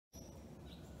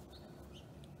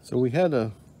So we had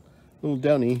a little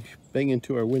downy bang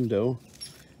into our window,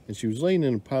 and she was laying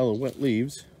in a pile of wet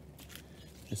leaves.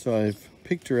 And so I've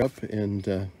picked her up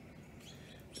and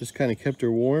just kind of kept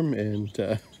her warm. And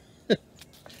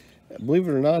believe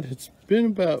it or not, it's been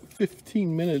about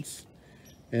 15 minutes,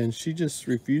 and she just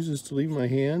refuses to leave my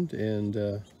hand.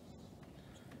 And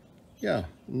yeah,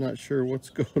 I'm not sure what's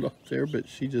going on there, but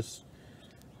she just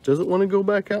doesn't want to go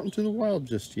back out into the wild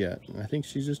just yet. I think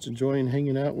she's just enjoying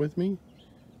hanging out with me.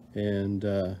 And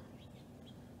so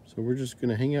we're just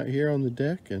gonna hang out here on the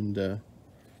deck, and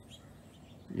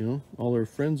you know, all her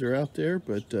friends are out there,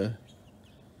 but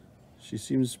she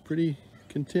seems pretty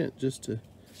content just to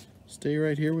stay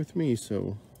right here with me.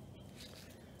 So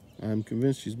I'm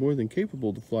convinced she's more than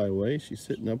capable to fly away. She's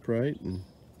sitting upright, and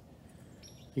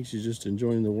I think she's just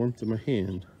enjoying the warmth of my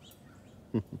hand.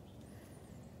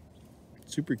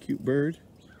 Super cute bird.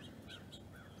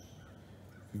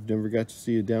 If you've never got to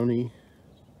see a downy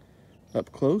up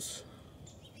close,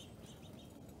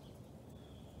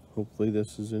 hopefully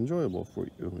this is enjoyable for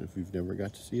you if you've never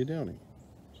got to see a downy.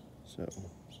 So,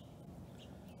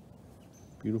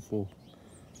 beautiful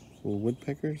little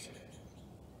woodpeckers.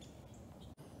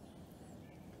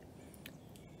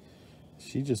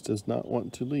 She just does not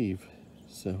want to leave,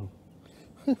 so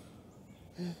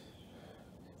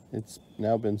it's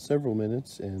now been several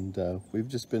minutes, and we've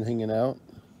just been hanging out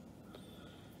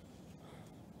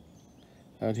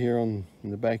here in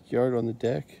the backyard on the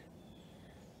deck.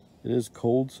 It is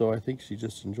cold, so I think she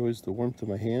just enjoys the warmth of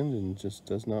my hand and just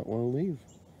does not want to leave.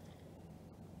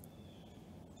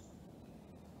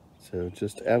 So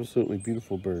just absolutely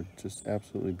beautiful bird, just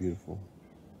absolutely beautiful.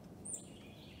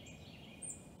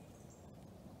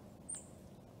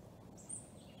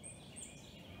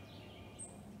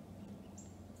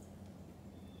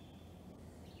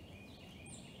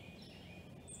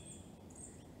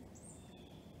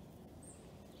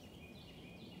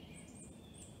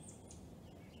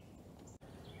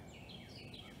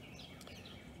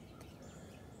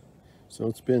 So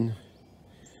it's been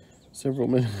several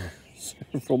minutes,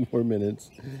 several more minutes,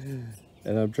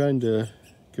 and I'm trying to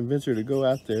convince her to go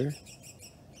out there.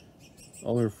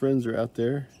 All her friends are out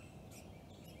there,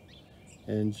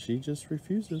 and she just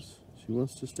refuses. She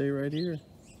wants to stay right here.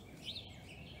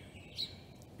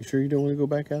 You sure you don't want to go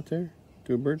back out there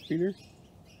to a bird feeder?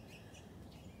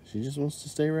 She just wants to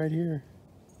stay right here.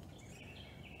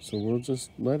 So we'll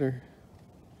just let her.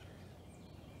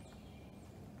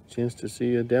 Chance to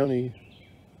see a downy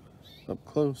up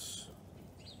close.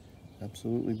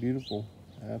 Absolutely beautiful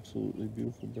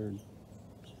bird.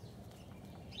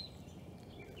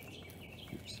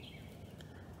 Oops.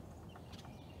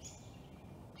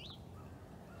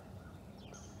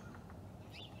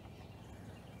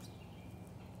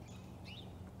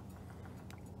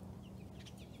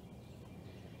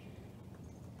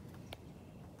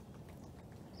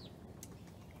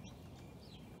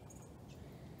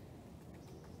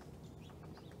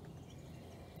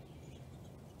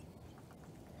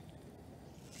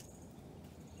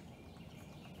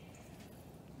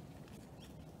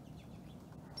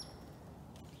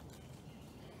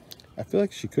 I feel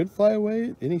like she could fly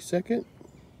away any second,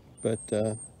 but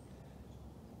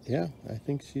yeah, I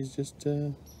think she's just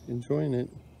enjoying it,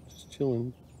 just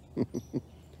chilling.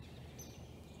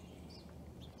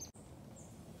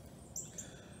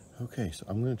 Okay, so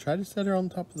I'm gonna try to set her on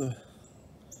top of her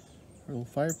little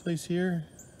fireplace here.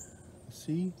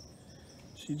 See,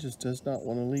 she just does not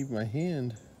want to leave my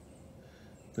hand,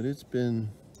 but it's been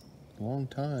a long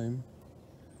time.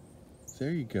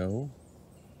 There you go.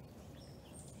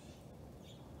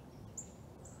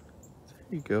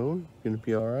 There you go. You gonna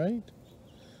be all right?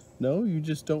 No, you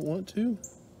just don't want to?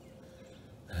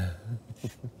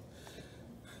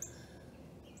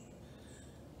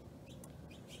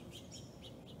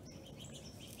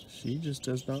 She just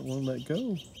does not want to let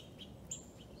go.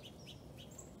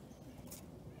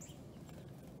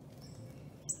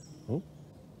 Oh,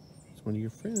 it's one of your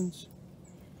friends.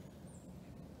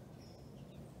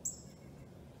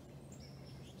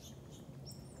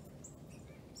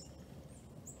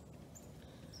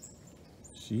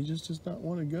 She just does not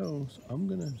want to go, so I'm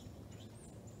gonna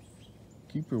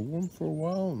keep her warm for a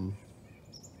while and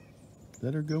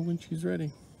let her go when she's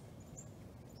ready.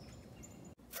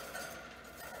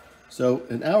 So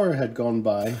an hour had gone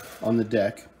by on the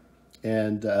deck,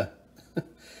 and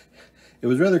it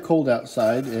was rather cold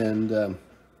outside, and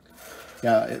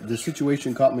yeah, the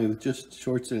situation caught me with just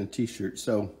shorts and a t-shirt.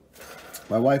 So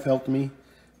my wife helped me,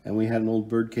 and we had an old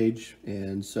bird cage,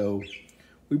 and so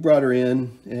we brought her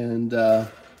in, and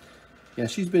yeah,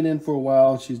 she's been in for a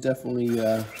while. She's definitely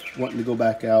wanting to go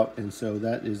back out, and so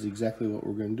that is exactly what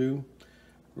we're going to do.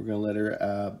 we're going to let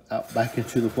her out back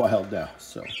into the wild now.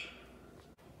 So,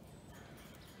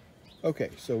 okay,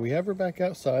 so we have her back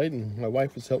outside, and my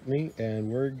wife has helped me,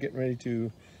 and we're getting ready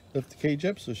to lift the cage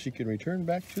up so she can return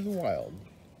back to the wild.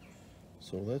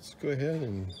 So let's go ahead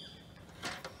and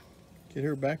get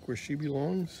her back where she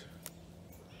belongs.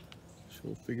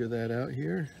 She'll figure that out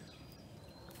here.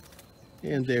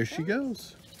 And there she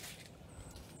goes.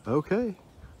 Okay,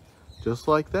 just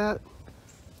like that.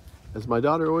 As my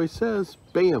daughter always says,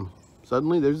 bam,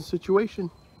 suddenly there's a situation.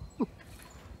 You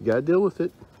gotta deal with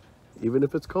it, even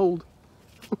if it's cold.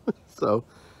 So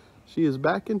she is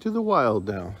back into the wild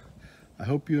now. I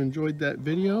hope you enjoyed that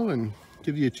video and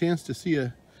give you a chance to see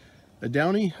a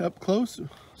downy up close.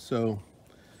 So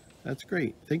that's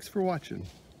great. Thanks for watching.